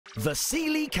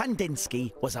Wassily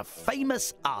Kandinsky was a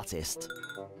famous artist.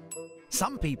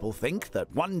 Some people think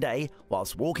that one day,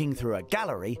 whilst walking through a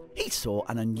gallery, he saw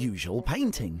an unusual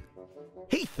painting.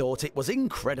 He thought it was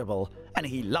incredible, and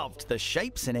he loved the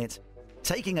shapes in it.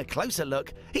 Taking a closer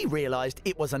look, he realised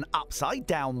it was an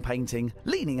upside-down painting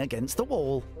leaning against the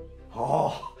wall.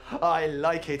 Oh, I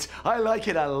like it. I like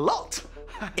it a lot.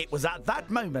 It was at that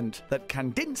moment that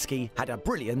Kandinsky had a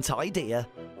brilliant idea.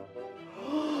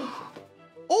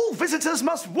 All visitors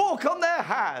must walk on their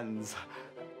hands.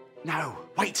 No,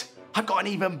 wait, I've got an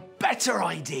even better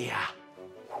idea.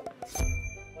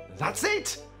 That's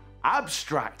it.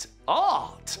 Abstract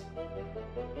art.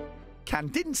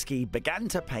 Kandinsky began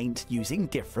to paint using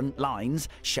different lines,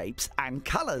 shapes and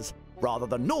colours, rather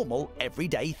than normal,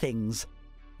 everyday things.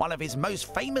 One of his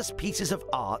most famous pieces of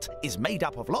art is made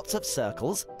up of lots of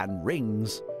circles and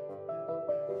rings.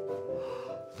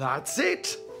 That's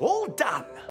it. All done.